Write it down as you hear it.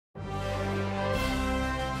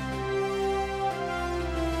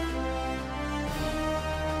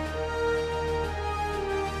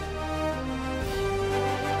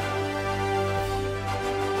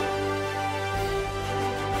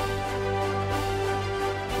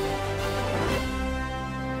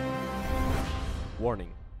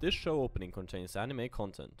Warning, this show opening contains anime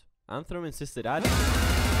content. Anthem insisted at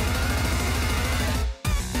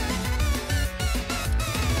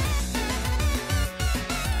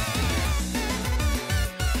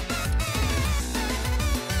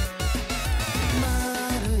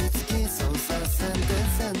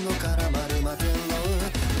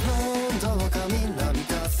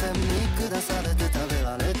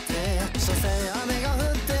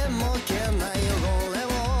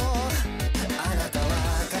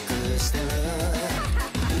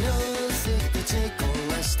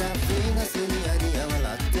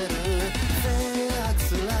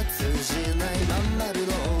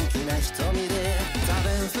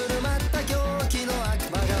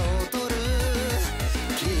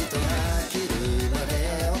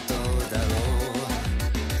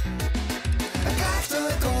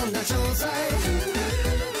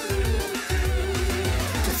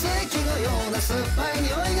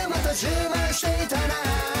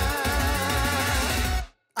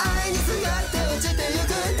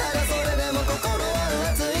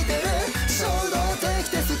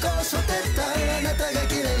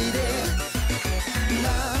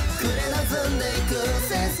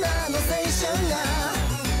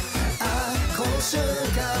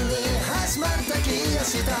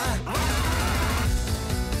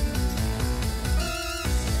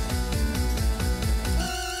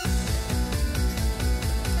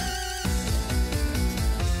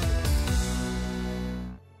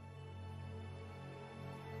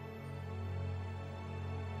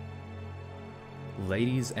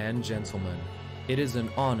Ladies and gentlemen, it is an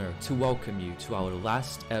honor to welcome you to our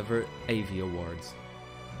last ever AviAwards.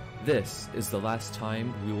 This is the last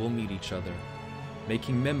time we will meet each other,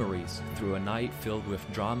 making memories through a night filled with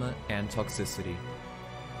drama and toxicity.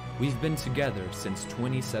 We've been together since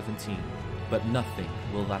 2017, but nothing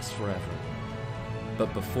will last forever.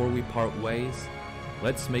 But before we part ways,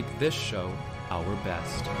 let's make this show our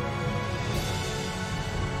best.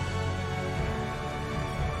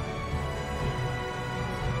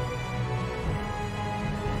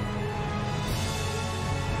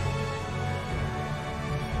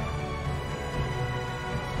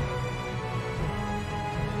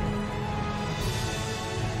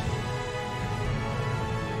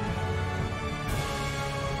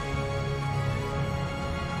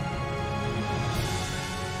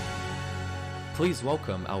 Please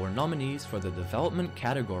welcome our nominees for the development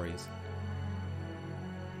categories.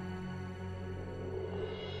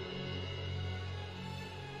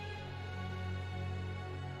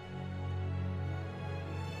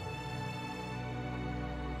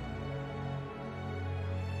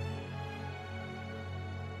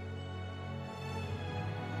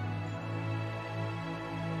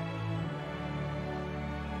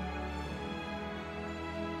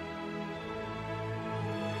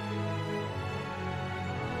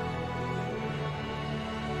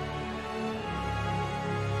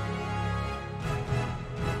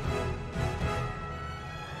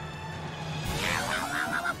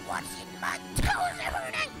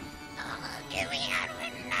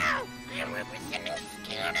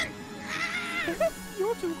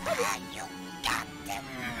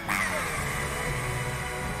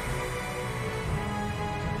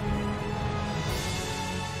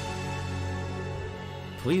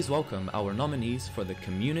 Please welcome our nominees for the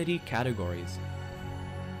community categories.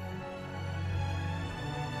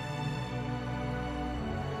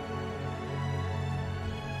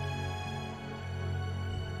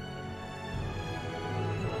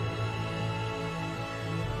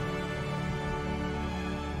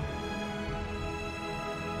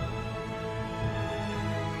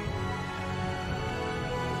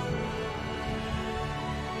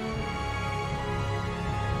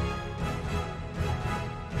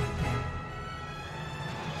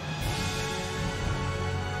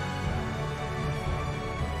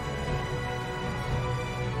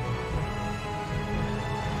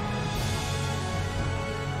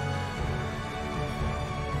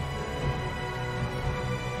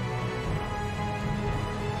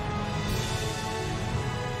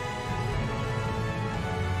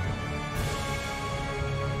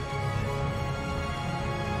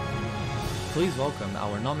 Please welcome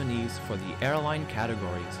our nominees for the airline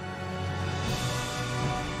categories.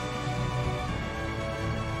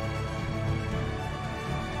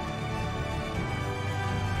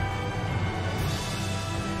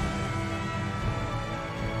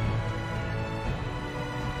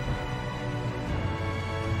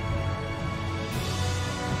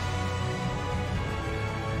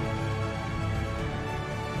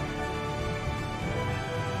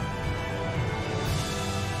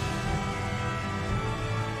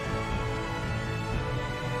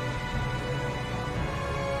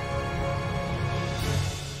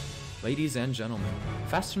 Ladies and gentlemen,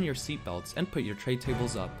 fasten your seatbelts and put your tray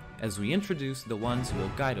tables up as we introduce the ones who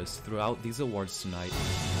will guide us throughout these awards tonight.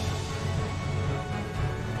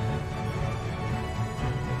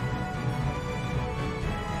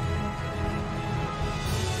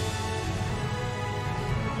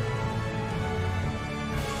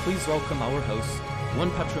 Please welcome our hosts,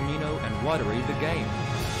 One Patronino and Watery the Game.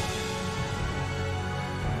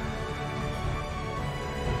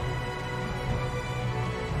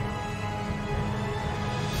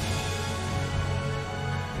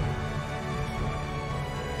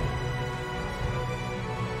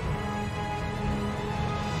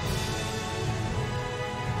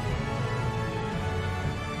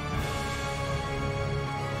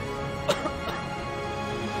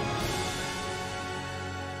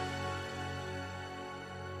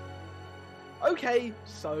 Okay,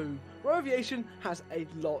 so Royal Aviation has a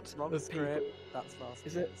lot Wrong of script. people. That's fast.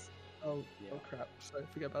 Is it? Oh, Yeah. oh crap. So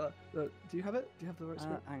forget about that. Look, do you have it? Do you have the right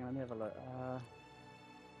script? Hang on, let me have a look.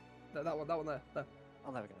 No, that one there. No.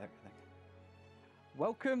 Oh, there we go.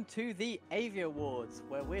 Welcome to the AviAwards,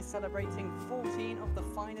 where we're celebrating 14 of the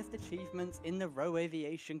finest achievements in the row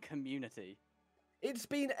aviation community. It's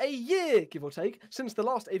been a year, give or take, since the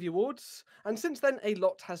last AviAwards, and since then a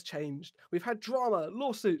lot has changed. We've had drama,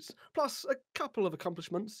 lawsuits, plus a couple of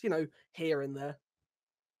accomplishments, here and there.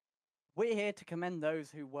 We're here to commend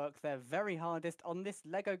those who work their very hardest on this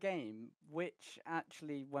LEGO game, which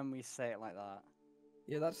actually, when we say it like that...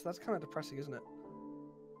 Yeah, that's kind of depressing, isn't it?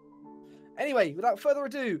 Anyway, without further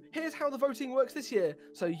ado, here's how the voting works this year,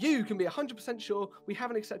 so you can be 100% sure we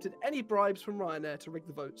haven't accepted any bribes from Ryanair to rig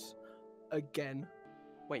the votes. Again.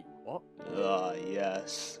 Wait, what?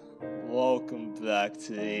 Yes. Welcome back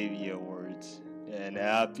to the AviAwards, and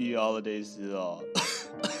happy holidays to all.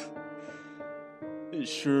 It's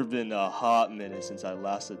sure been a hot minute since I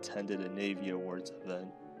last attended an AviAwards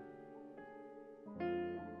event.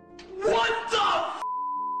 What the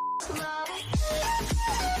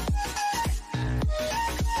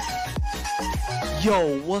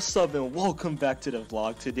Yo, what's up and welcome back to the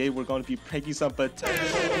vlog. Today we're going to be pranking some potential.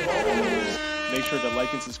 Make sure to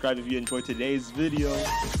like and subscribe if you enjoyed today's video.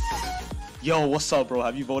 Yo, what's up, bro?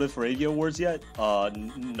 Have you voted for AviAwards yet?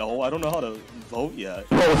 No, I don't know how to vote yet.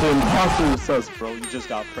 Bro, it's impossible sus, bro. You just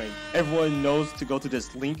got pranked. Everyone knows to go to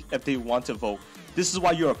this link if they want to vote. This is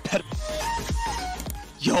why you're a pet.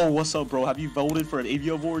 Yo, what's up, bro? Have you voted for an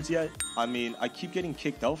AviAwards yet? I mean, I keep getting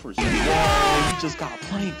kicked out for something. You just got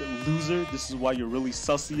pranked, loser. This is why you're really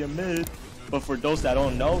sussy and mid. But for those that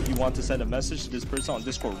don't know, you want to send a message to this person on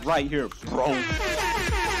Discord right here, bro. Want to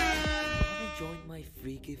join my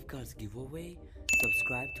free gift cards giveaway?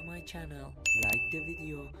 Subscribe to my channel, like the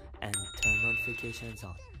video, and turn notifications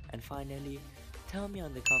on. And finally, tell me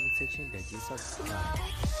on the comment section that you subscribe.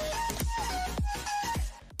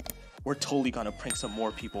 We're totally gonna prank some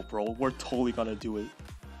more people, bro. We're totally gonna do it.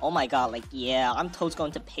 Oh my god, like, yeah, I'm totally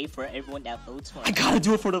going to pay for everyone that votes for me. I gotta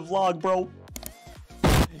do it for the vlog, bro.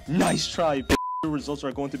 Nice try, b****. Your results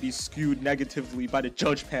are going to be skewed negatively by the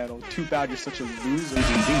judge panel. Too bad you're such a loser.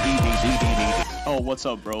 Oh, what's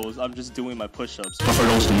up, bros? I'm just doing my push-ups. But for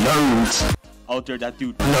those nerds out there that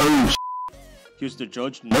do nerds, here's the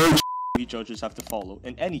judge. Nerds. We judges have to follow.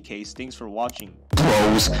 In any case, thanks for watching,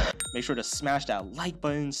 bros. Make sure to smash that like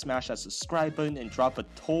button, smash that subscribe button, and drop a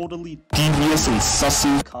totally devious and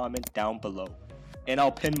sussy comment down below. And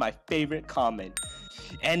I'll pin my favorite comment.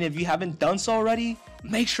 And if you haven't done so already,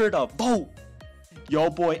 make sure to vote. Yo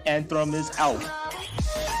boy Anthem is out.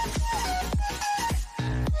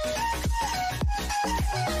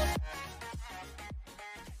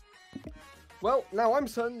 Well, now I'm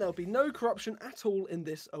certain there'll be no corruption at all in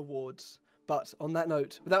this awards. But on that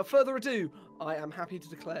note, without further ado, I am happy to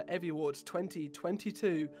declare AviAwards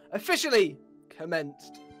 2022 officially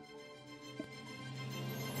commenced.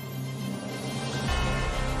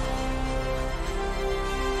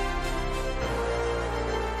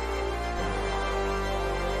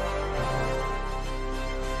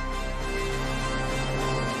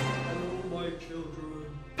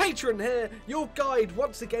 Patron here, your guide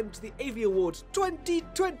once again to the AviAwards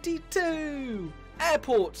 2022!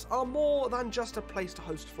 Airports are more than just a place to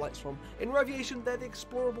host flights from. In Aviation, they're the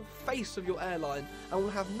explorable face of your airline and will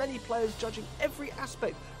have many players judging every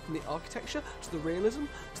aspect from the architecture to the realism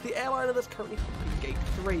to the airliner that's currently hopping Gate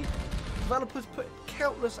 3. Developers put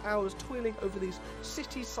countless hours toiling over these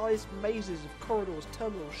city-sized mazes of corridors,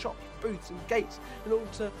 terminals, shops, booths and gates in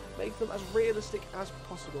order to make them as realistic as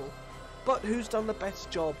possible. But who's done the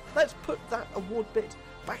best job? Let's put that award bit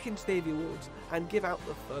back into the AviAwards and give out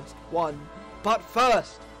the first one. But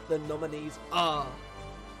first, the nominees are...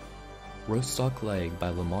 Rostock Laage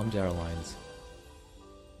by Lemonde Airlines.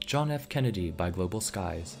 John F. Kennedy by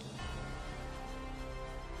globalSkies,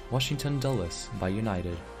 Washington Dulles by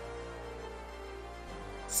United,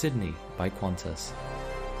 Sydney by Qantas.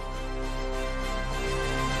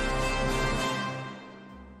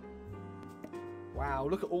 Wow,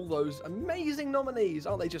 look at all those amazing nominees.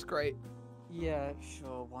 Aren't they just great? Yeah,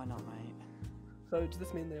 sure, why not, mate? So does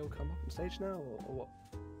this mean they all come up on stage now, or what?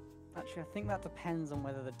 Actually, I think that depends on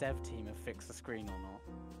whether the dev team have fixed the screen or not.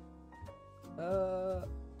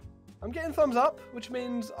 I'm getting thumbs up, which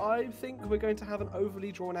means I think we're going to have an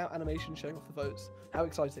overly drawn out animation showing off the votes. How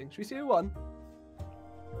exciting. Should we see who won?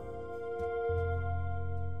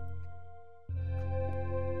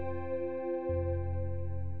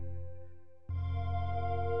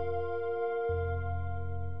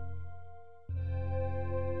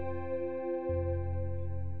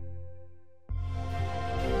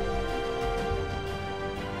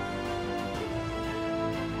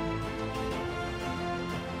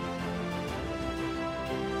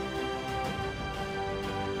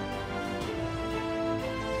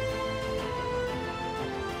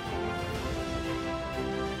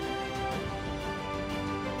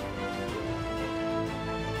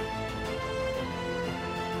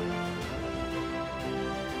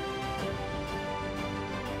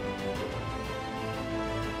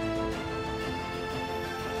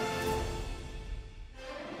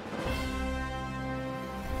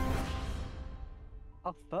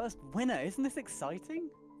 Our first winner, isn't this exciting?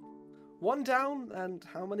 One down, and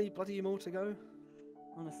how many bloody more to go?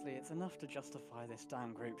 Honestly, it's enough to justify this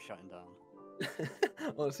damn group shutting down.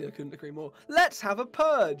 Honestly, I couldn't agree more. Let's have a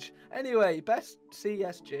purge! Anyway, best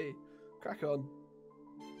CSG. Crack on.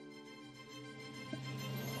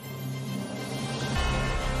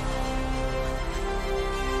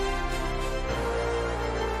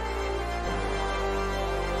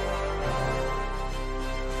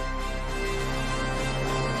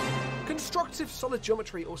 Constructive solid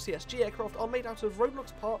geometry, or CSG aircraft, are made out of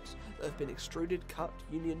Roblox parts that have been extruded, cut,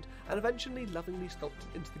 unioned, and eventually lovingly sculpted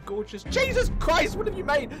into the gorgeous— Jesus Christ, what have you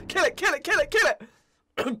made? Kill it, kill it, kill it, kill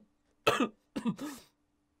it!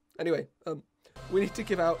 Anyway, we need to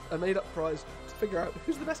give out a made-up prize to figure out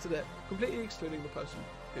who's the best at it, completely excluding the person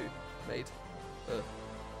who made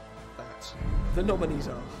that. The nominees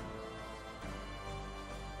are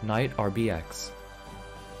nghtRBX,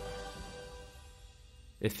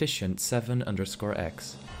 Efficient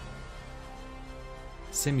 7_X,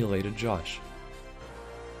 SimulatedJosh,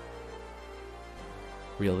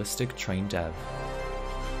 realistictraindev.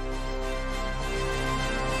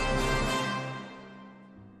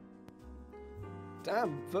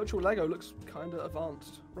 Damn, virtual Lego looks kinda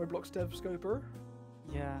advanced. Roblox dev scoper.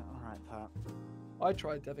 Yeah, alright, Pat. I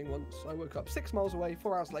tried deving once. I woke up 6 miles away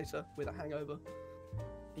 4 hours later with a hangover.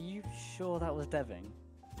 Are you sure that was deving?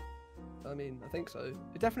 I mean, I think so.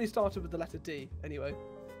 It definitely started with the letter D, anyway.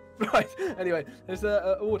 Right, anyway, there's an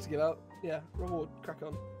award to give out. Yeah, reward, crack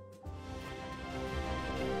on.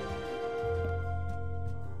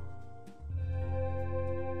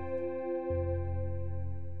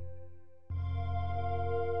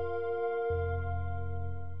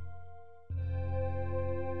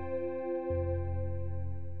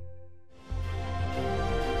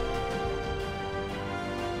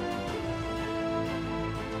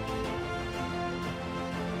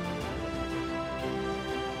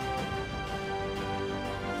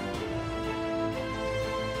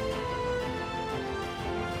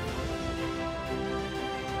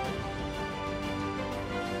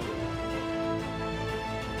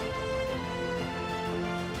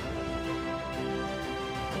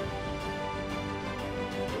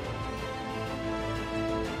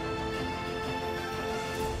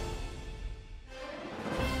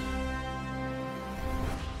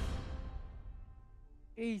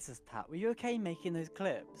 Jesus, Pat, were you okay making those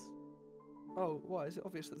clips? Oh, why? Is it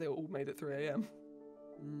obvious that they were all made at 3 AM?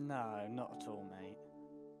 No, not at all, mate.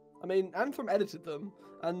 I mean, Anthem edited them,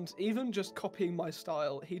 and even just copying my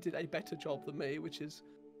style, he did a better job than me, which is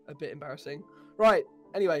a bit embarrassing. Right,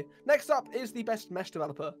 anyway, next up is the best mesh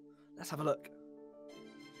developer. Let's have a look.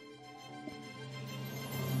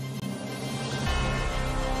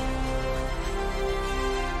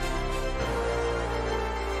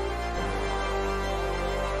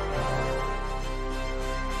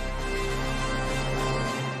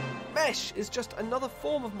 Mesh is just another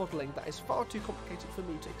form of modelling that is far too complicated for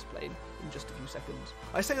me to explain in just a few seconds.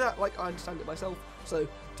 I say that like I understand it myself, so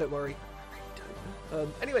don't worry, I really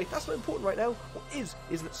don't. Anyway, that's not important right now. What is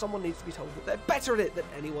that someone needs to be told that they're better at it than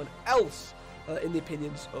anyone else, in the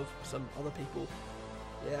opinions of some other people.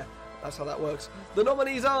 Yeah, that's how that works. The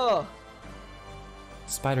nominees are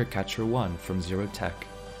Spidercatcher 1 from ZeroTech,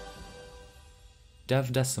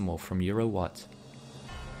 devdecimal from Eurowhat,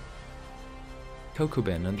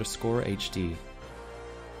 Kokubin_HD,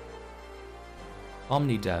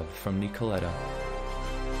 OmniiDev from Nikoleta,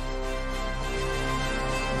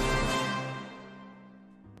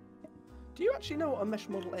 Do you actually know what a mesh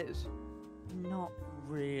model is? Not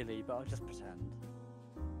really, but I'll just pretend.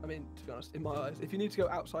 I mean, to be honest, in my eyes, if you need to go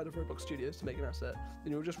outside of Roblox Studios to make an asset,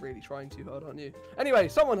 then you're just really trying too hard, aren't you? Anyway,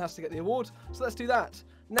 someone has to get the award, so let's do that.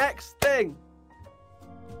 Next thing!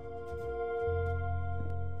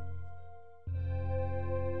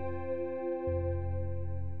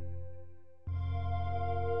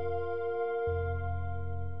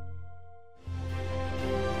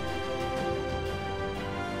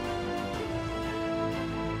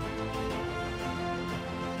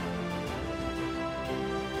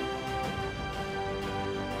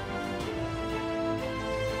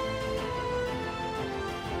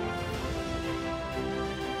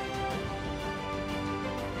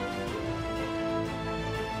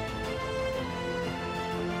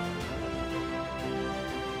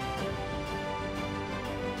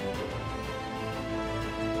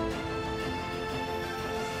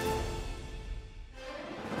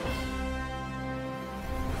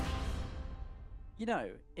 You know,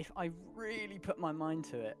 if I really put my mind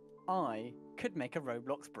to it, I could make a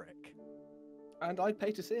Roblox brick. And I'd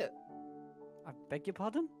pay to see it. I beg your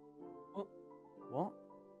pardon? What? What?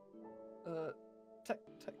 Tech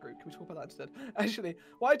group, can we talk about that instead? Actually,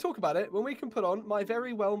 why talk about it when we can put on my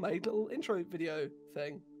very well made little intro video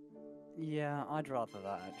thing? Yeah, I'd rather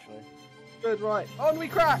that actually. Good, right. On we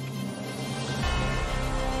crack!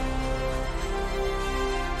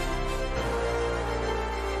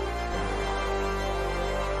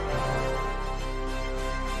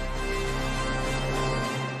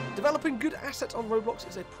 Developing good assets on Roblox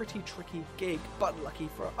is a pretty tricky gig, but lucky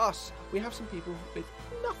for us, we have some people with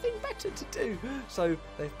nothing better to do, so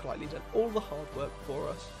they've politely done all the hard work for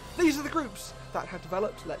us. These are the groups that have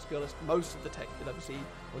developed, let's be honest, most of the tech you'll ever see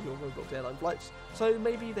on your Roblox airline flights, so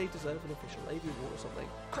maybe they deserve an official AviAward or something.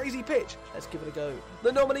 Crazy pitch! Let's give it a go.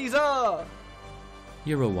 The nominees are...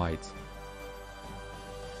 Eurowhite,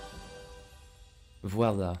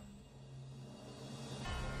 Vuela,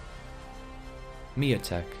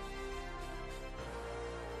 MiaTech,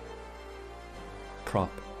 Prop,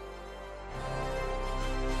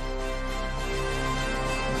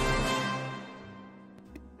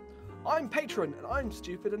 I'm Patron, and I'm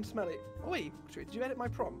stupid and smelly. Oh, wait, did you edit my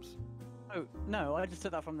prompts? Oh, no, I just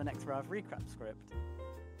took that from the next Rav recap script.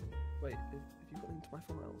 Wait, have you got into my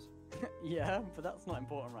files? Yeah, but that's not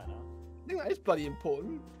important right now. I think that is bloody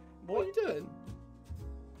important. What are you doing?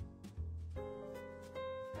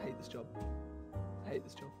 I hate this job. I hate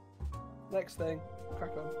this job. Next thing,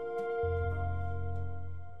 crack on.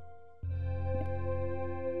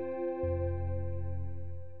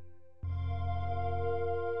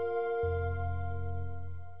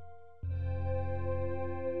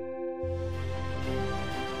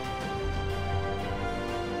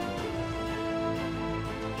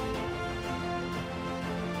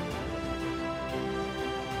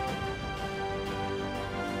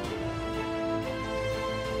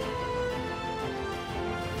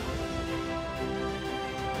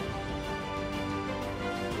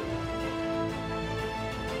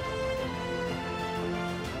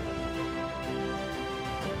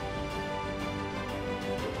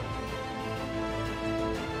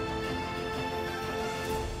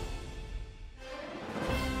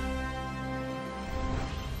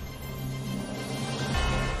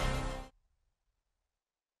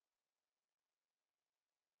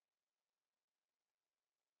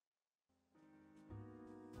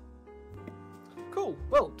 Cool.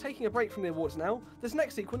 Well, taking a break from the awards now, this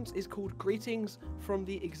next sequence is called Greetings from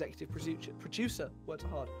the Executive Producer. Words are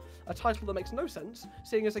hard. A title that makes no sense,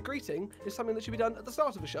 seeing as a greeting is something that should be done at the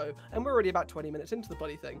start of a show, and we're already about 20 minutes into the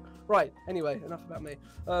bloody thing. Right, anyway, enough about me.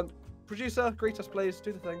 Producer, greet us please,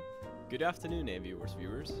 do the thing. Good afternoon, AviAwards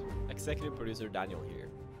viewers. Executive Producer Daniel here.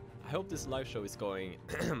 I hope this live show is going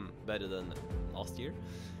better than last year.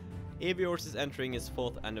 AviAwards is entering its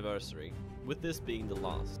 4th anniversary, with this being the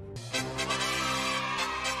last.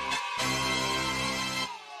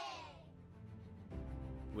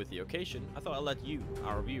 With the occasion, I thought I'd let you,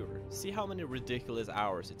 our viewer, see how many ridiculous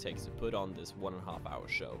hours it takes to put on this 1.5 hour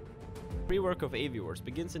show. Pre-work of AviAwards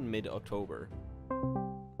begins in mid-October.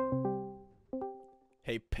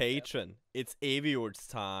 Hey Patron, it's AviAwards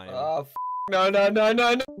time! Oh, no.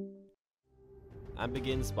 And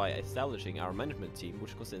begins by establishing our management team,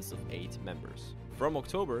 which consists of 8 members. From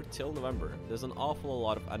October till November, there's an awful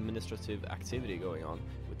lot of administrative activity going on,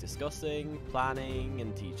 with discussing, planning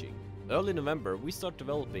and teaching. Early November, we start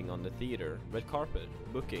developing on the theater, red carpet,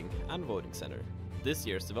 booking, and voting center. This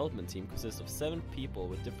year's development team consists of 7 people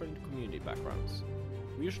with different community backgrounds.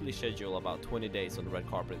 We usually schedule about 20 days on the red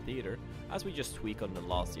carpet theater, as we just tweak on the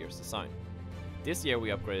last year's design. This year we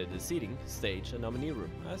upgraded the seating, stage, and nominee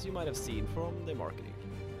room, as you might have seen from the marketing.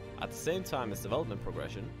 At the same time as development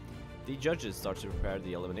progression, the judges start to prepare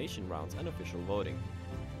the elimination rounds and official voting,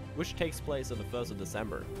 which takes place on the 1st of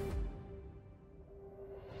December.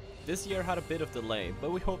 This year had a bit of delay,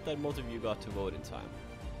 but we hope that most of you got to vote in time.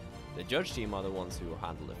 The judge team are the ones who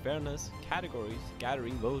handle the fairness, categories,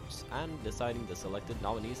 gathering votes, and deciding the selected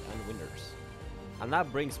nominees and winners. And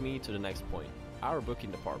that brings me to the next point, our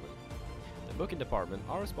booking department. The booking department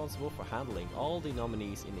are responsible for handling all the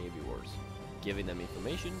nominees in AviAwards, giving them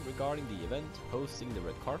information regarding the event, hosting the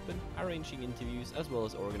red carpet, arranging interviews, as well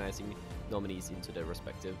as organizing nominees into their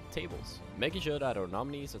respective tables, making sure that our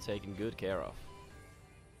nominees are taken good care of.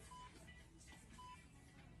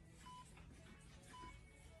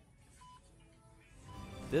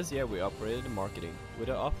 This year we upgraded the marketing with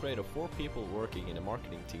an upgrade of 4 people working in the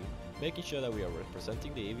marketing team, making sure that we are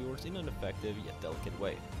representing the AviAwards in an effective yet delicate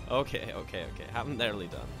way. Okay, haven't nearly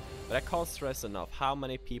done. But I can't stress enough how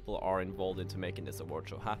many people are involved into making this award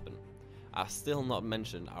show happen. I've still not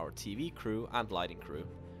mentioned our TV crew and lighting crew.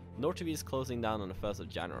 NorTV is closing down on the 1st of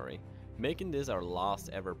January, making this our last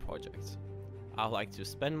ever project. I'd like to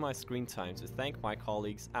spend my screen time to thank my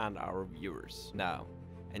colleagues and our viewers. Now,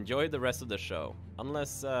 enjoy the rest of the show,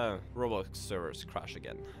 unless Roblox servers crash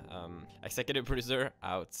again. Executive producer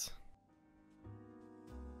out.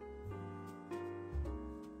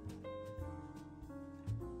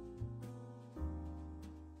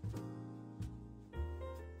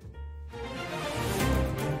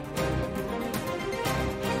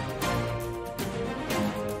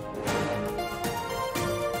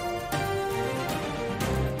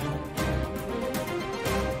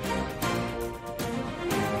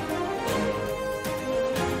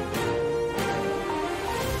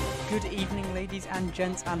 Good evening, ladies and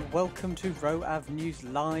gents, and welcome to RoAv News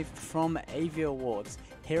live from AviAwards.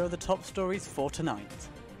 Here are the top stories for tonight.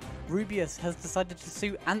 Rubius has decided to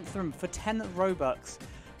sue Anthem for 10 Robux.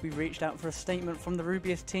 We reached out for a statement from the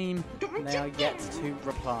Rubius team, and they are yet to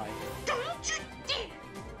reply.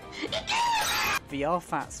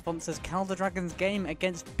 VRFat sponsors Calder Dragons game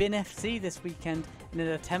against Bin FC this weekend in an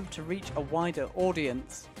attempt to reach a wider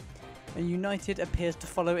audience. And United appears to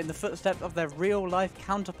follow in the footsteps of their real-life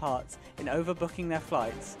counterparts in overbooking their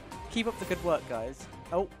flights. Keep up the good work, guys.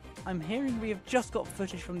 Oh, I'm hearing we have just got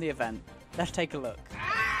footage from the event. Let's take a look.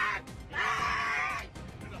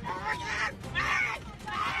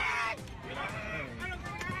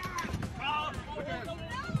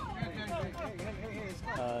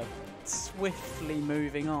 Swiftly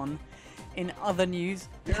moving on. In other news,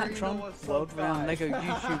 Patron, world-renowned LEGO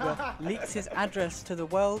YouTuber, leaks his address to the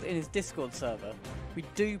world in his Discord server. We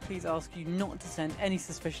do please ask you not to send any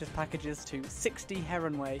suspicious packages to 60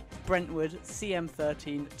 Heronway, Brentwood,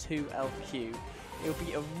 CM13 2LQ. It would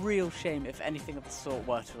be a real shame if anything of the sort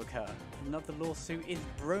were to occur. Another lawsuit is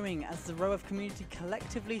brewing as the RoAv community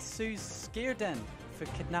collectively sues Skierden for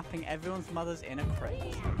kidnapping everyone's mothers in a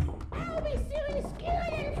crate. I'll be suing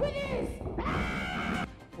Skierden for this!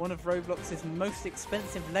 One of Roblox's most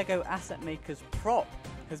expensive LEGO asset makers, Prop,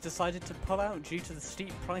 has decided to pull out due to the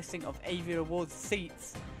steep pricing of AviAwards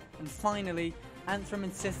seats. And finally, Anthem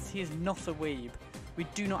insists he is not a weeb. We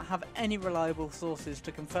do not have any reliable sources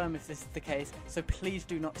to confirm if this is the case, so please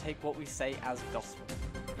do not take what we say as gospel.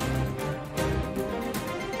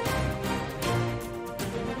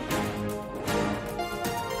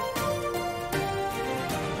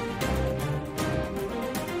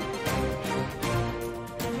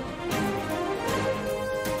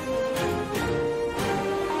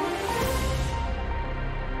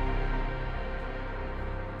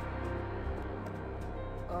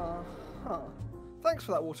 Thanks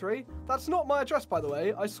for that, Watery. That's not my address, by the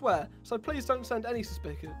way, I swear. So please don't send any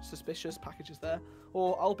suspicious packages there,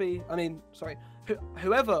 or I'll be,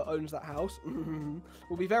 whoever owns that house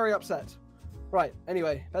will be very upset. Right,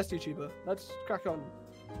 anyway, best YouTuber. Let's crack on.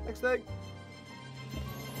 Next thing.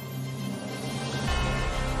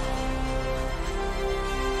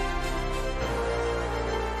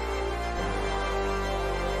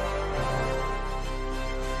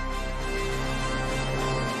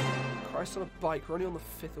 Christ on a bike, we're only on the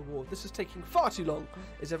 5th award. This is taking far too long.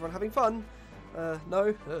 Is everyone having fun?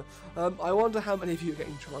 No? I wonder how many of you are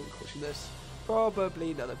getting drunk watching this.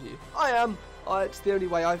 Probably none of you. I am. It's the only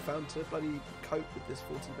way I've found to bloody cope with this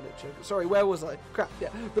 40-minute joke. Sorry, where was I? Crap, yeah.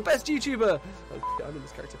 The best YouTuber! Oh, I'm in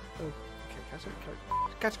this character. Okay.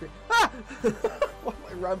 Category. Ah! Why am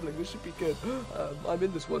I rambling? This should be good. I'm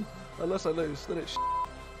in this one. Unless I lose, then it's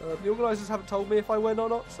the organisers haven't told me if I win or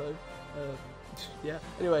not, so yeah.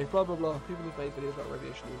 Anyway, blah blah blah. People who've made videos about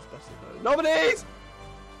aviation news best of known. Nominees!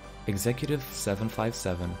 Executive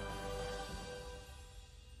 757.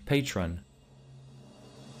 Patron.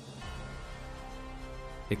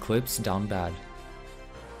 EclipseDownBad.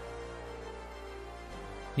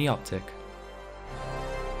 Neoptic.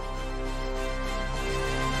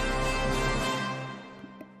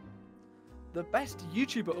 The Best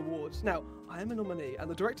YouTuber Awards. Now, I am a nominee, and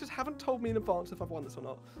the directors haven't told me in advance if I've won this or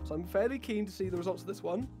not, so I'm fairly keen to see the results of this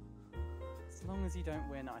one. As long as you don't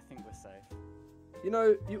win, I think we're safe. You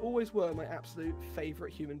know, you always were my absolute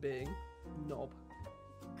favourite human being, Knob.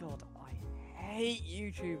 God, I hate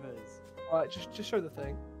YouTubers. Alright, just show the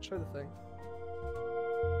thing. Show the thing.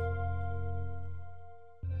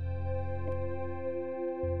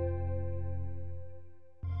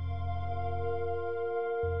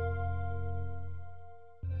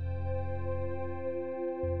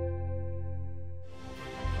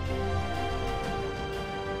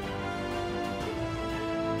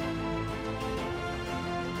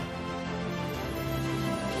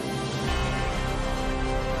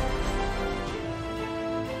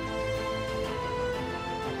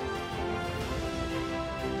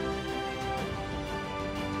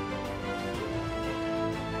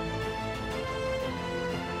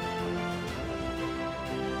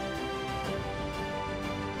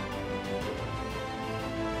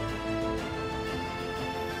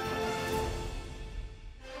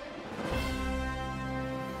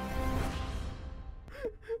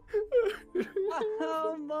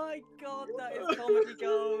 Oh my god, that is comedy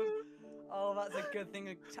gold. Oh, that's a good thing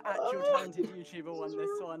an actual talented YouTuber won this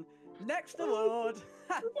one. Next award.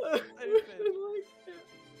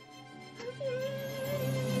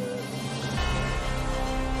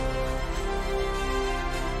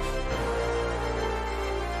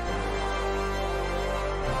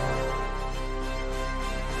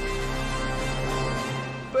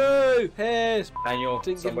 Boo! Here's Daniel, didn't give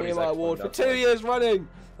me somebody's my award for 2 years running.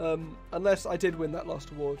 Unless I did win that last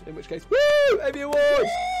award, in which case, woo! AviAwards!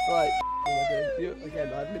 Right, what am I doing?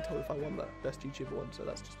 Again, I haven't been told if I won that Best YouTuber one, so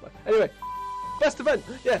that's just my... Anyway, Best Event!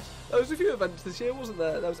 Yes, there was a few events this year, wasn't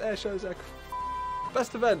there? There was air shows,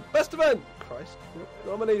 Best Event! Best Event! Christ.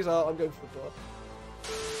 Nominees are, I'm going for the bar.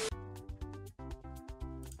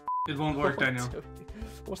 It won't work, Daniel.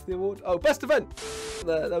 What's the award? Oh, Best Event!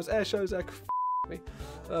 There was air shows, me.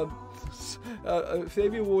 If the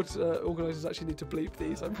AviAwards organisers actually need to bleep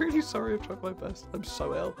these, I'm really sorry, I've tried my best. I'm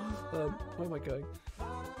so ill. Where am I going?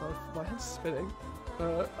 My hand's spinning.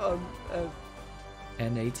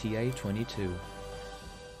 NATA 22.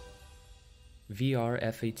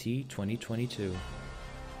 VRFAT 2022.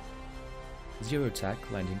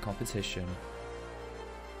 ZeroTech landing competition.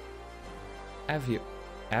 AviAwards.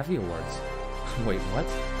 Wait, what?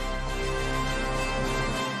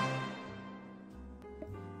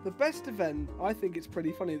 The best event, I think it's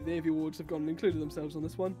pretty funny that the AviAwards have gone and included themselves on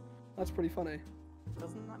this one. That's pretty funny.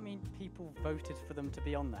 Doesn't that mean people voted for them to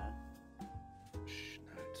be on there? Shh,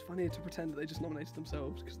 no, it's funnier to pretend that they just nominated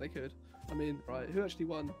themselves, because they could. I mean, right, who actually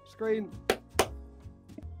won? Screen.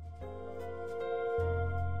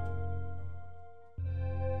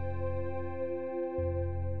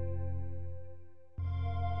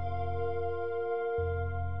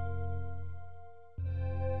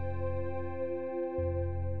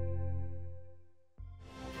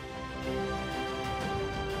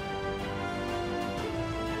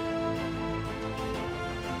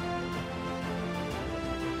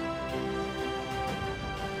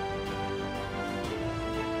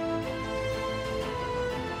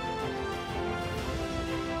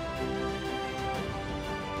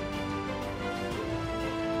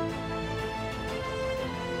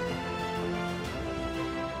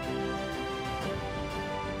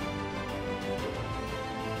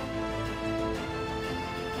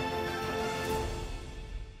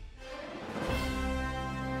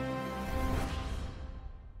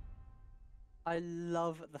 I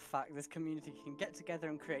love the fact this community can get together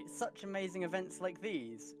and create such amazing events like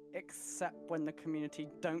these, except when the community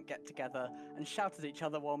don't get together and shout at each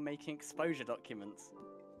other while making exposure documents.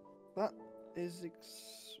 That is,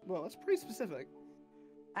 well, that's pretty specific.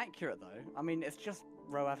 Accurate though, I mean it's just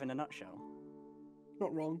ROAV in a nutshell.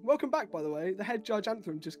 Not wrong. Welcome back, by the way. The head judge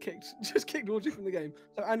Anthem just kicked Audrey from the game.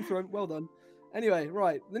 So Anthem, well done. Anyway,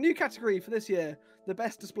 right, the new category for this year, the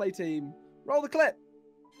best display team. Roll the clip.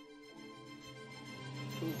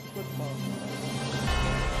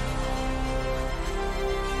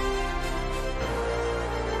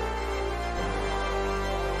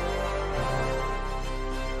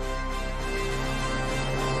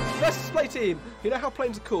 display team. You know how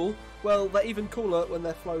planes are cool? Well, they're even cooler when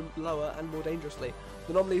they're flown lower and more dangerously.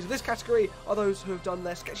 The nominees of this category are those who have done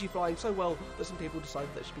their sketchy flying so well that some people decided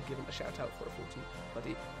they should be given a shout out for a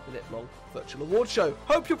 40-minute long virtual award show.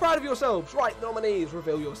 Hope you're proud of yourselves. Right, nominees,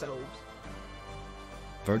 reveal yourselves.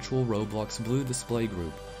 Virtual Roblox Blue Display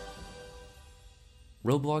Group,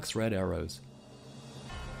 Roblox Red Arrows,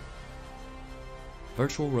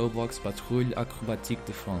 Virtual Roblox Patrouille Acrobatique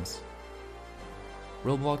de France,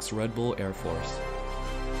 Roblox Red Bull Air Force.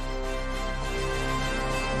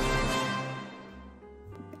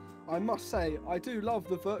 I must say, I do love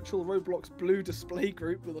the virtual Roblox Blue Display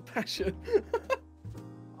Group with a passion.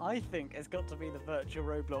 I think it's got to be the virtual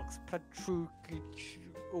Roblox Patrouille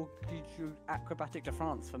Acrobatique de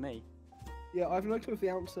France for me. Yeah, I've no clue if the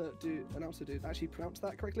announcer dude actually pronounced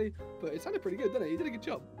that correctly, but it sounded pretty good, didn't it? He did a good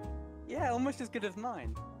job. Yeah, almost as good as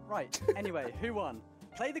mine. Right, anyway, who won?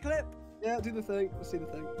 Play the clip! Yeah, do the thing. Let's see the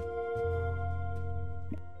thing.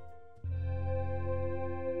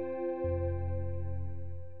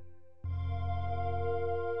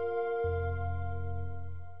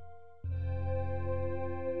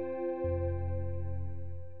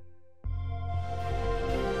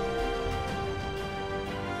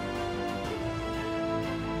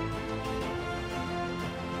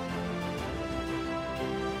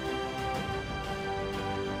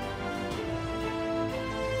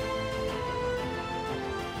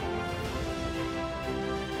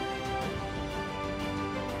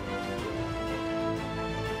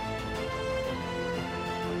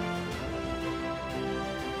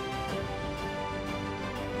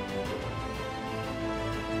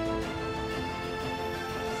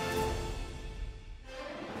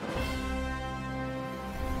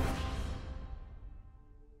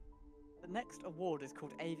 The next award is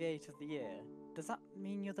called Aviator of the Year. Does that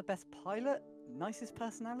mean you're the best pilot? Nicest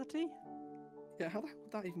personality? Yeah, how the hell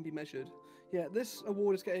would that even be measured? Yeah, this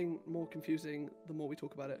award is getting more confusing the more we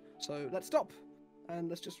talk about it. So let's stop and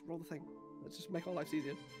let's just roll the thing. Let's just make our lives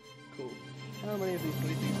easier. Cool. How many of these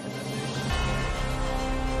bloody things can there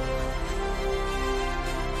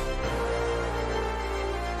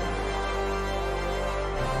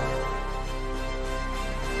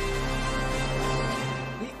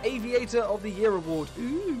Aviator of the Year award.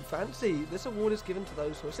 Ooh, fancy. This award is given to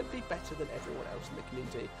those who are simply better than everyone else in the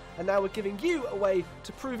community. And now we're giving you a way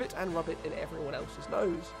to prove it and rub it in everyone else's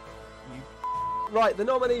nose. You Right, the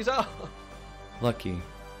nominees are... Lucky,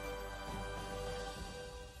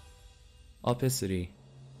 Opacity,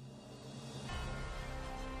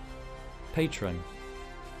 Patron,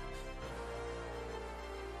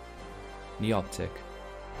 Neoptic,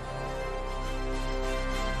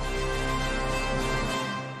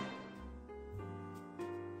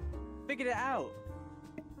 Figured it out!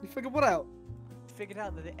 You figured what out? Figured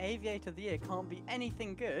out that the Aviator of the Year can't be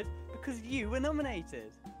anything good because you were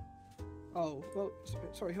nominated! Oh, well,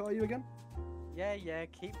 sorry, who are you again? Yeah,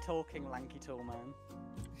 keep talking, lanky tall man.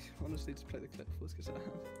 Honestly, just play the clip before this gets out.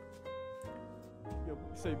 You're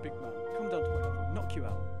so big man. Come down to my level, knock you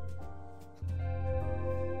out.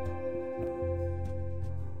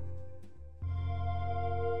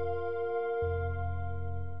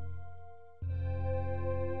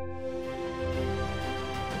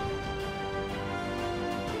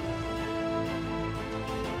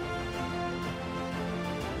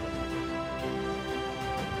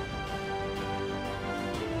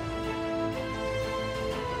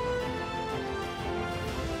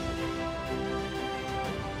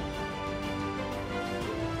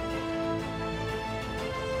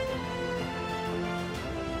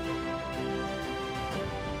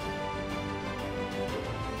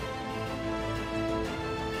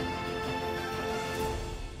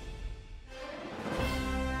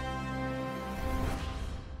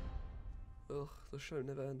 Ugh, the show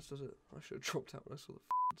never ends, does it? I should have dropped out when I saw the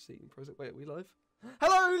seating process. Wait, are we live?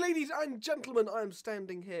 Hello, ladies and gentlemen. I am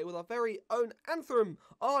standing here with our very own Anthem,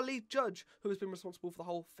 our lead judge, who has been responsible for the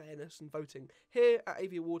whole fairness and voting here at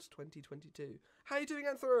AviAwards 2022. How are you doing,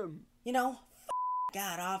 Anthem? You know,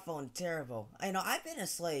 god awful and terrible. I've been a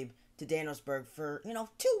slave to Danielsburg for,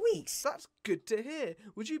 2 weeks. That's good to hear.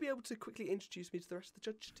 Would you be able to quickly introduce me to the rest of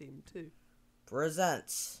the judge team, too?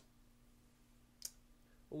 Presents.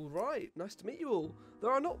 All right, nice to meet you all. There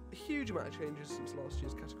are not a huge amount of changes since last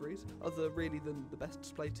year's categories, other really than the best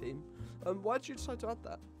display team. Why did you decide to add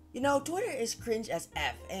that? Twitter is cringe as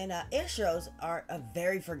F, and air shows are a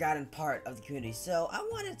very forgotten part of the community, so I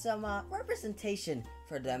wanted some representation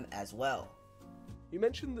for them as well. You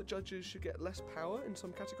mentioned that judges should get less power in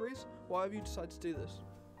some categories. Why have you decided to do this?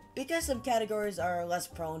 Because some categories are less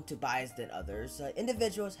prone to bias than others,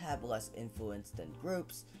 individuals have less influence than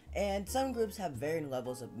groups, and some groups have varying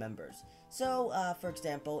levels of members. So, for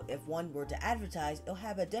example, if one were to advertise, it'll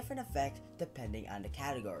have a different effect depending on the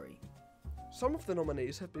category. Some of the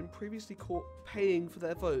nominees have been previously caught paying for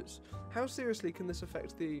their votes. How seriously can this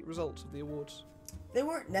affect the results of the awards? They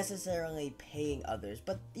weren't necessarily paying others,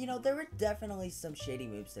 but there were definitely some shady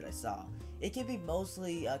moves that I saw. It can be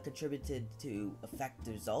mostly contributed to affect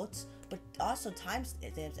the results, but also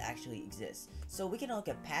timestamps actually exist, so we can look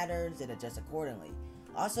at patterns and adjust accordingly.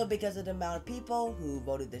 Also, because of the amount of people who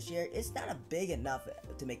voted this year, it's not big enough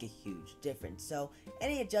to make a huge difference, so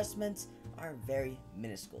any adjustments are very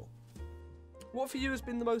minuscule. What for you has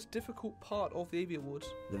been the most difficult part of the AviAwards?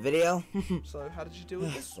 The video? So, how did you deal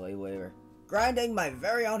with this? Slave labor. Grinding my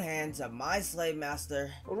very own hands of my slave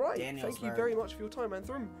master, Alright, Daniel thank you Smurf. very much for your time,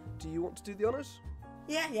 Anthrum. Do you want to do the honours?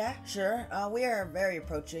 Yeah, sure. We are very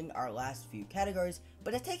approaching our last few categories,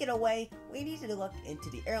 but to take it away, we need to look into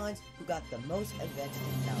the airlines who got the most advanced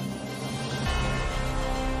technology.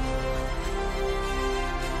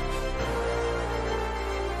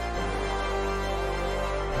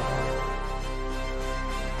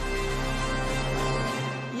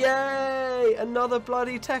 Yay! Another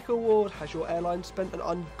bloody tech award! Has your airline spent an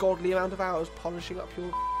ungodly amount of hours polishing up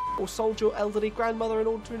your or sold your elderly grandmother in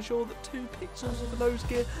order to ensure that 2 pixels of the nose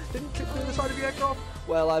gear didn't clip through the side of your aircraft?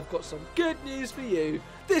 Well, I've got some good news for you.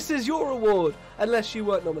 This is your award, unless you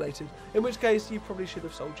weren't nominated, in which case you probably should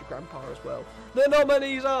have sold your grandpa as well. The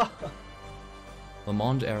nominees are...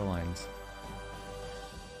 Lemonde Airlines,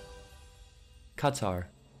 Qatar,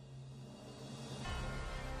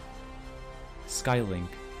 Skylink,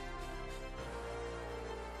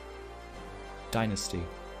 Dynasty,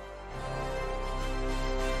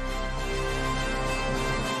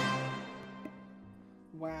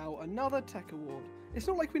 Wow, another tech award. It's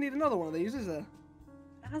not like we need another one of these, is there?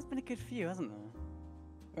 There has been a good few, hasn't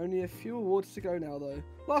there? Only a few awards to go now, though.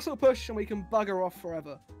 Last little push and we can bugger off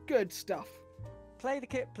forever. Good stuff. Play the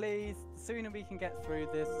kit, please. The sooner we can get through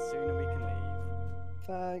this, the sooner we can leave.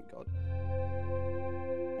 Thank God.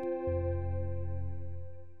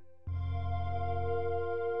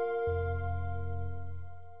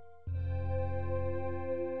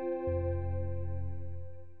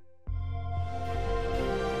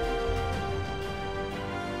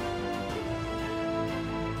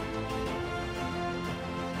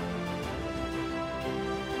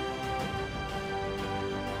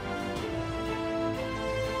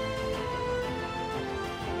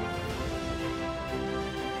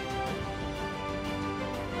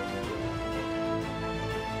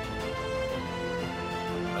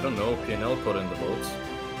 I don't know, P&L put in the votes.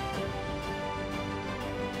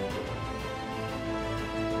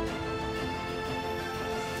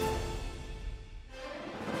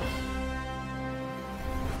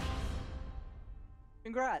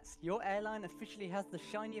 Congrats! Your airline officially has the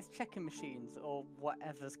shiniest check-in machines, or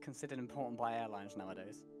whatever's considered important by airlines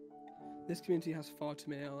nowadays. This community has far too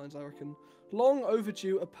many airlines, I reckon. Long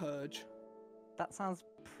overdue a purge. That sounds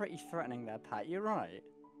pretty threatening there, Pat. You're right.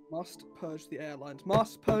 Must purge the airlines.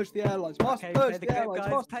 Must purge the airlines. Must Okay, purge play the the clip, airlines.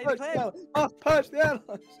 guys, Must play the purge the clip. airlines. Must purge the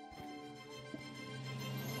airlines.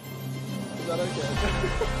 Is that okay?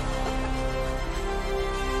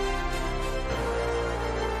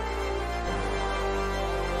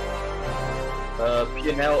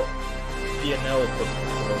 P&L put the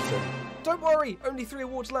votes in. Don't worry, only 3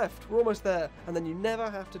 awards left. We're almost there, and then you never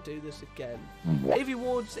have to do this again.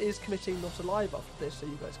 AviAwards is committing not to live after this, so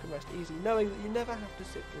you guys can rest easy, knowing that you never have to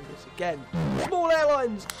sit through this again. Small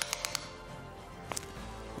airlines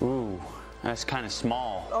Ooh, that's kind of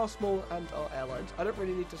small. are small and are airlines. I don't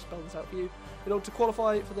really need to spell this out for you. In order to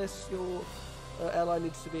qualify for this, your airline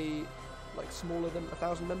needs to be like smaller than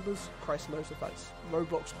 1,000 members. Christ knows if that's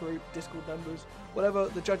Roblox group, Discord members, whatever.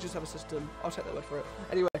 The judges have a system. I'll take their word for it.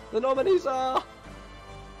 Anyway, the nominees are...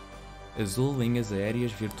 Azul Linhas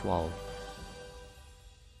Aéreas Virtual,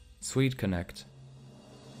 Swede Connect,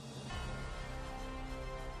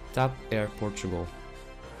 TAP Air Portugal,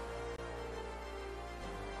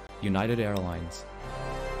 United Airlines,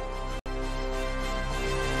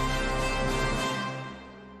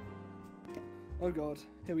 Oh god,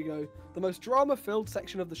 here we go. The most drama-filled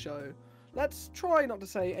section of the show. Let's try not to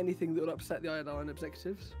say anything that would upset the airline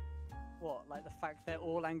executives. What, like the fact they're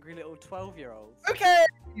all angry little 12-year-olds? Okay!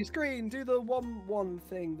 Screen, do the one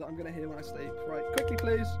thing that I'm going to hear when I sleep. Right, quickly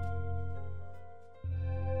please.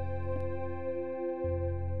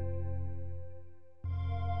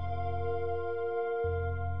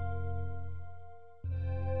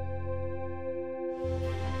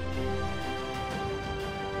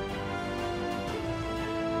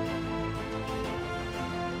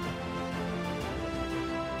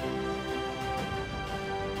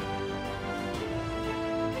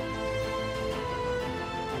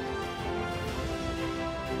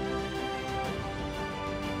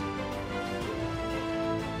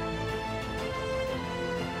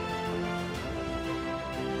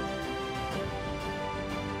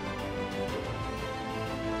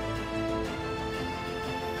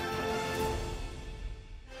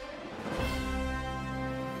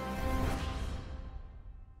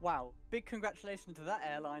 big congratulations to that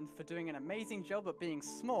airline for doing an amazing job at being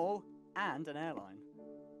small and an airline.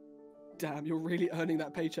 Damn, you're really earning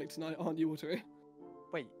that paycheck tonight, aren't you, Watery?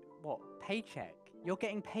 Wait, what? Paycheck? You're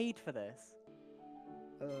getting paid for this?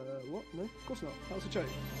 What? No, of course not. That was a joke.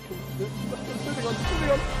 Moving on,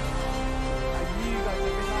 moving on. I knew you guys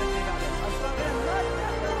would be nice about this. I'm sorry.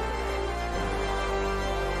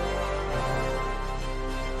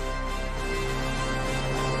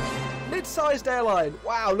 Mid-sized airline.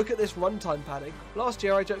 Wow, look at this runtime padding. Last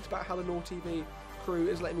year I joked about how the NorTV crew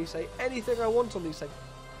is letting me say anything I want on these things.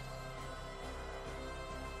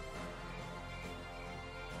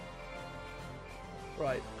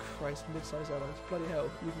 Right, Christ, mid-sized airlines. Bloody hell,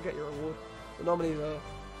 you can get your reward. The nominees are...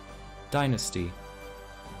 Dynasty,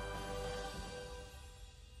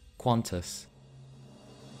 Qantas,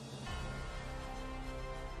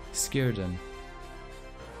 Skirden,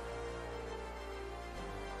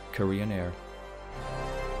 Korean Air.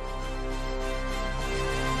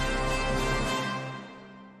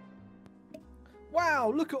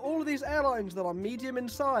 Wow, look at all of these airlines that are medium in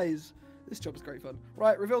size. This job is great fun.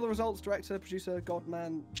 Right, reveal the results. Director, producer, God,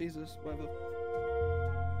 man, Jesus, whatever.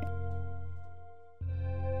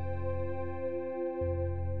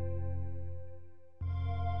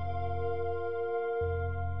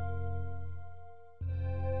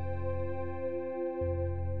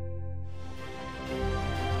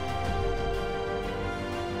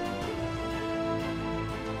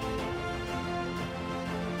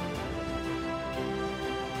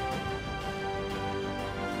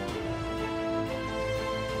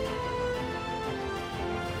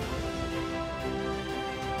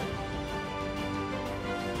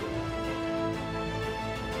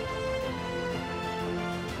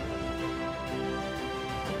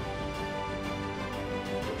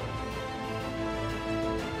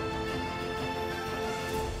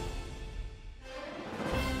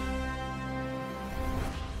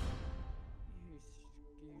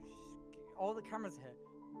 All the cameras are here.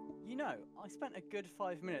 You know, I spent a good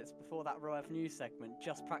 5 minutes before that Row F News segment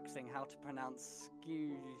just practicing how to pronounce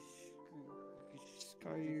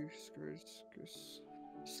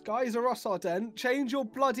Skies are us, Arden. Change your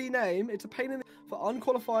bloody name. It's a pain in the for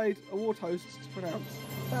unqualified award hosts to pronounce.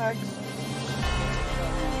 Thanks.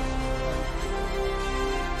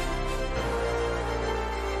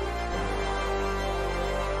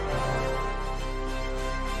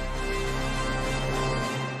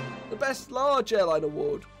 The Best Large Airline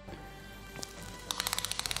Award.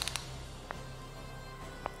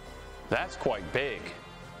 That's quite big.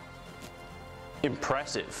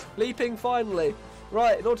 Impressive. Leaping finally.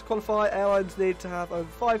 Right, in order to qualify, airlines need to have over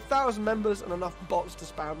 5,000 members and enough bots to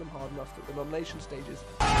spam them hard enough at the nomination stages.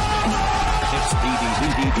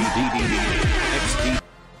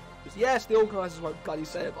 Yes, the organisers won't bloody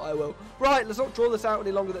say it, but I will. Right, let's not draw this out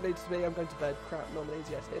any longer than it needs to be. I'm going to bed. Crap, nominees,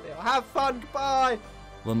 yes, here they are. Have fun, goodbye!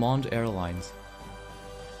 Lemonde Airlines,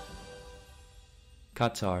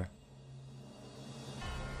 Qatar,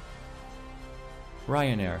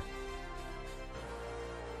 Ryanair,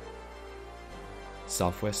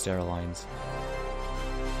 Southwest Airlines,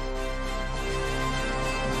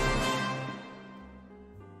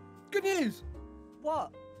 Good news!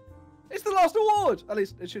 What? It's the last award! At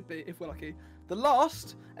least it should be, if we're lucky. The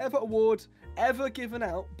last ever award ever given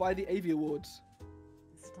out by the AviAwards.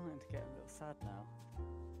 It's starting to get a little sad now.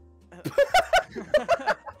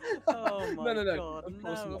 Oh my No, god, of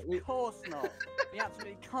course not. We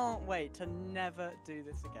absolutely can't wait to never do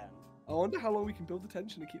this again. I wonder how long we can build the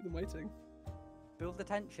tension and keep them waiting. Build the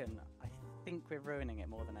tension. I think we're ruining it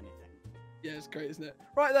more than anything. Yeah, it's great, isn't it?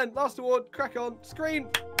 Right then, last award, crack on. Screen,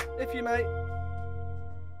 if you may.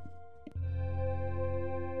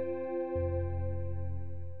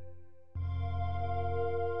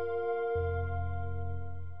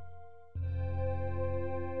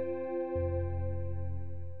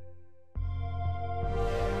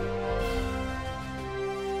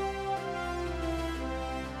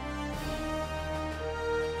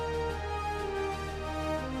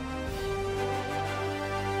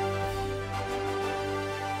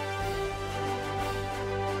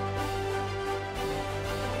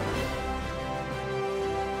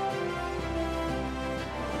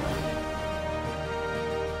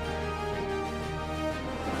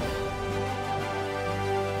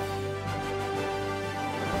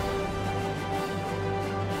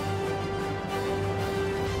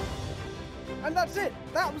 And that's it.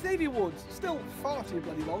 That was the AviAwards. Still far too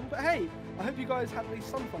bloody long, but hey, I hope you guys had at least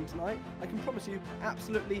some fun tonight. I can promise you,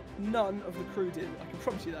 absolutely none of the crew did. I can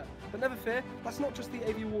promise you that. But never fear, that's not just the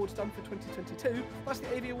AviAwards done for 2022. That's the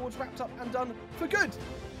AviAwards wrapped up and done for good.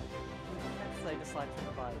 Unless they decide to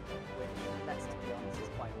provide, which, let's be honest, is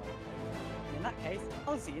quite well. in that case,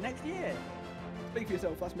 I'll see you next year. Speak for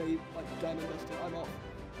yourself, that's me. I'm done and dusted. I'm off.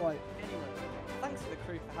 Right. Anyway, thanks to the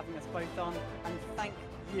crew for having us both on, and thank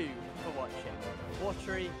you for watching.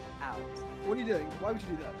 Watery out. What are you doing? Why would you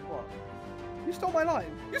do that? What? You stole my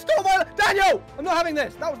line. You stole my line! Daniel! I'm not having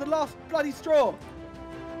this. That was the last bloody straw.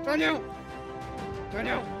 Daniel!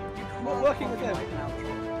 Daniel! I'm not working with him.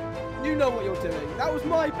 You know what you're doing. That was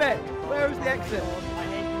my bit. Where is the exit? I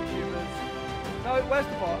hate YouTubers. No, where's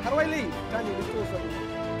the bar? How do I leave? Daniel, restore something.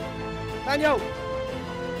 Daniel!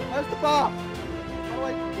 Where's the bar? How do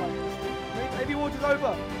I... Right, AviAwards is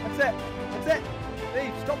over. That's it. That's it.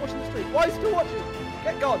 Leave. Stop watching the stream. Why are you still watching?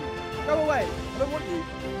 Get gone. Go away. I don't want you.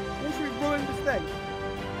 Also, we've ruined this thing.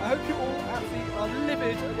 I hope you all absolutely are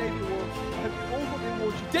livid at the AviAwards. I hope you all got the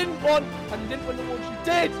awards you didn't want, and you didn't win the awards you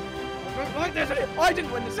did. I don't like this. I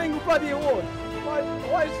didn't win a single bloody award. Why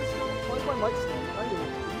is this? Why is my mic still?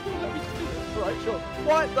 Let me just do this. Alright, sure.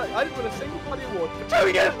 Why? Look, I didn't win a single bloody award for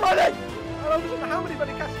 2 years running! And I was in how many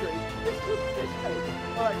bloody categories? This tape.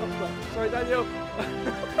 Alright, come back. Sorry, Daniel.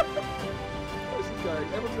 This is going.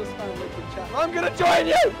 Everyone's gonna stand and look in chat. I'm gonna join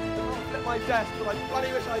you! I'll flip my desk, but I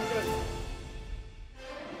bloody wish I could.